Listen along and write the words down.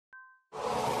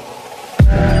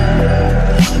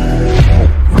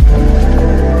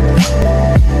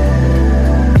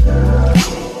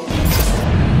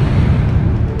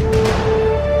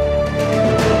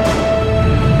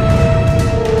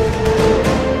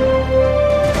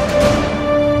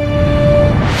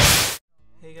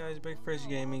Fresh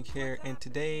Gaming here, and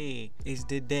today is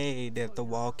the day that The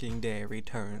Walking Dead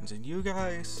returns. And you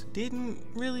guys didn't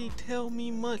really tell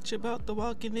me much about The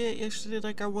Walking Dead yesterday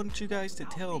like I wanted you guys to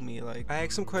tell me. Like, I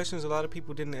asked some questions a lot of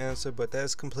people didn't answer, but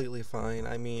that's completely fine.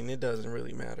 I mean, it doesn't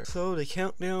really matter. So the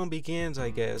countdown begins, I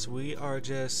guess. We are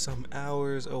just some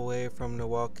hours away from The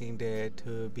Walking Dead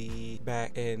to be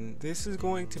back, and this is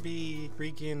going to be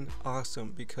freaking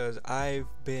awesome because I've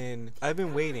been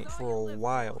waiting for a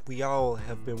while. We all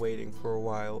have been waiting for a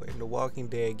while, and The Walking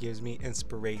Dead gives me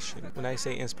inspiration. When I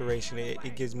say inspiration,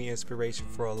 it gives me inspiration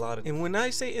for a lot of, and when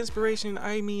I say inspiration,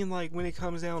 I mean like when it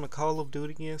comes down to Call of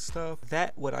Duty and stuff.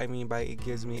 That's what I mean by it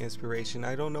gives me inspiration.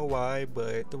 I don't know why,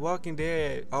 but The Walking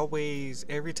Dead always,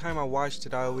 every time I watched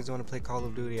it, I always want to play Call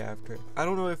of Duty after. I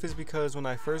don't know if it's because when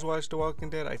I first watched The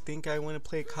Walking Dead, I think I want to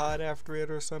play COD after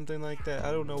it or something like that.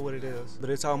 I don't know what it is,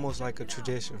 but it's almost like a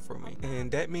tradition for me.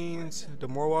 And that means the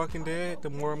more Walking Dead,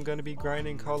 the more I'm gonna be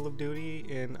grinding Call of Duty,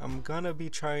 and I'm gonna be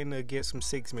trying to get some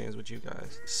 6-mans with you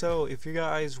guys. So if you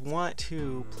guys want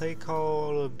to play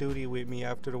Call of Duty with me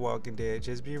after The Walking Dead,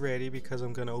 just be ready because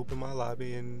I'm gonna open my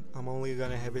lobby and I'm only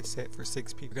gonna have it set for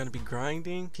 6 people. We're gonna be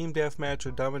grinding, team deathmatch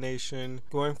or domination,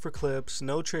 going for clips,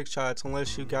 no trick shots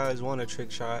unless you guys want a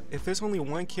trick shot. If it's only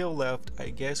 1 kill left, I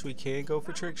guess we can go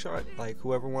for trick shot, like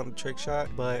whoever wants a trick shot.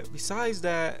 But besides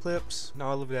that, clips and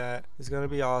all of that is gonna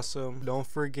be awesome. Don't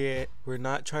forget, we're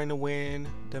not trying to win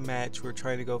the match, we're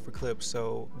trying to go for clips.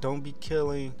 So don't be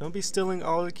stealing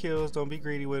all the kills, don't be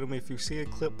greedy with them. If you see a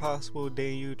clip possible,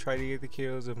 then you try to get the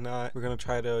kills. If not, we're gonna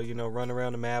try to, you know, run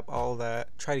around the map, all that.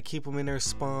 Try to keep them in their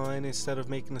spawn instead of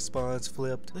making the spawns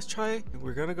flipped. Let's try it.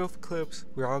 We're gonna go for clips.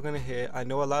 We're all gonna hit. I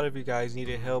know a lot of you guys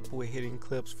needed help with hitting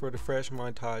clips for the fresh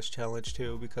montage challenge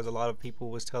too, because a lot of people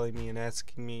was telling me and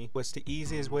asking me what's the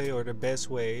easiest way or the best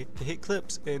way to hit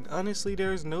clips. And honestly,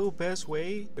 there's no best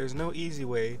way, there's no easy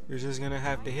way. You're just gonna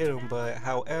have to hit them. But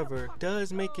however, it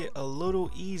does make it a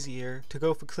little easier to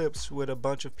go for clips with a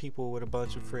bunch of people, with a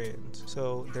bunch of friends.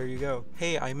 So there you go.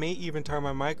 Hey, I may even turn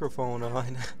my microphone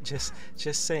on. just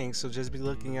saying, so just be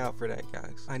looking out for that,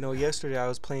 guys. I know yesterday I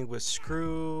was playing with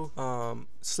Screw,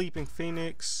 Sleeping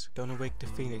Phoenix, don't awake the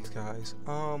Phoenix, guys,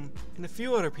 and a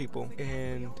few other people.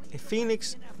 And in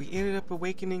Phoenix, we ended up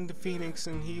awakening the Phoenix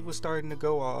and he was starting to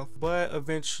go off, but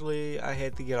eventually I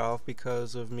had to get off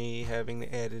because of me having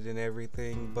to edit and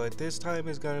everything. But this time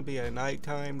is gonna be at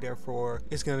nighttime, therefore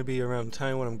it's gonna be around the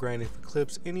time when I'm grinding for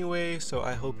clips anyway. So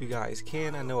I hope you guys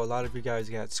can. I know a lot of you guys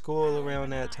got school around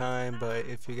that time, but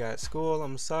if you got school,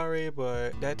 I'm sorry,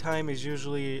 but that time is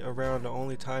usually around the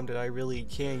only time that I really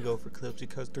can go for clips,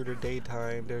 because through the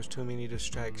daytime there's too many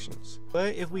distractions.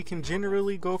 But if we can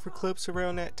generally go for clips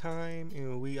around that time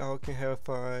and we all can have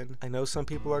fun. I know some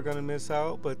people are gonna miss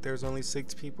out, but there's only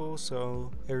 6 people,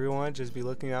 so everyone just be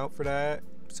looking out for that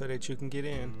so that you can get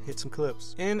in, hit some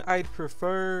clips. And I'd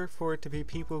prefer for it to be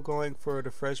people going for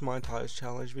the fresh montage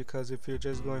challenge, because if you're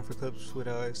just going for clips with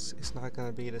us, it's not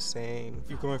gonna be the same. If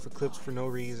you're going for clips for no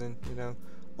reason, you know.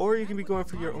 Or you can be going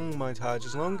for your own montage.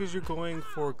 As long as you're going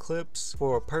for clips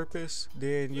for a purpose,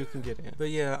 then you can get in. But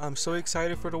yeah, I'm so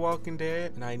excited for The Walking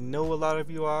Dead, and I know a lot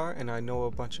of you are, and I know a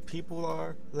bunch of people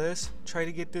are. Let's try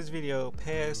to get this video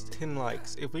past 10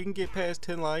 likes. If we can get past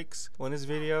 10 likes on this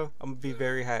video, I'm gonna be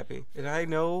very happy. And I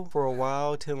know for a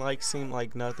while 10 likes seem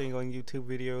like nothing on YouTube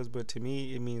videos, but to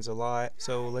me it means a lot.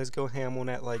 So let's go ham on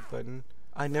that like button.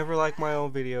 I never like my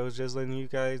own videos, just letting you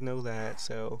guys know that.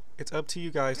 So it's up to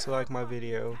you guys to like my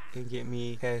video and get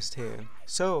me past 10.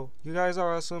 So you guys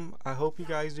are awesome. I hope you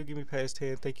guys do get me past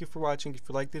 10. Thank you for watching. If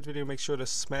you like this video, make sure to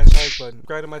smash the like button.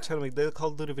 Subscribe to my channel, make daily Call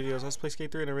of Duty videos. Let's play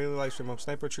Skate 3 and I really live stream. I'm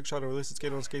Sniper, Trick Shot, or Realistic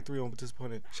Skate on Skate 3 on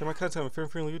Disappointed. Share my content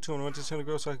with friendly YouTube and I want this channel to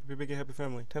grow so I can be a big and happy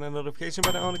family. Turn on notification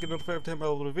button on to get notified every time I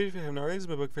upload a video. If you haven't already, it's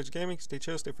been Buggy Gaming. Stay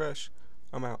chill, stay fresh.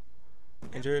 I'm out.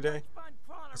 Enjoy your day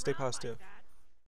and stay positive.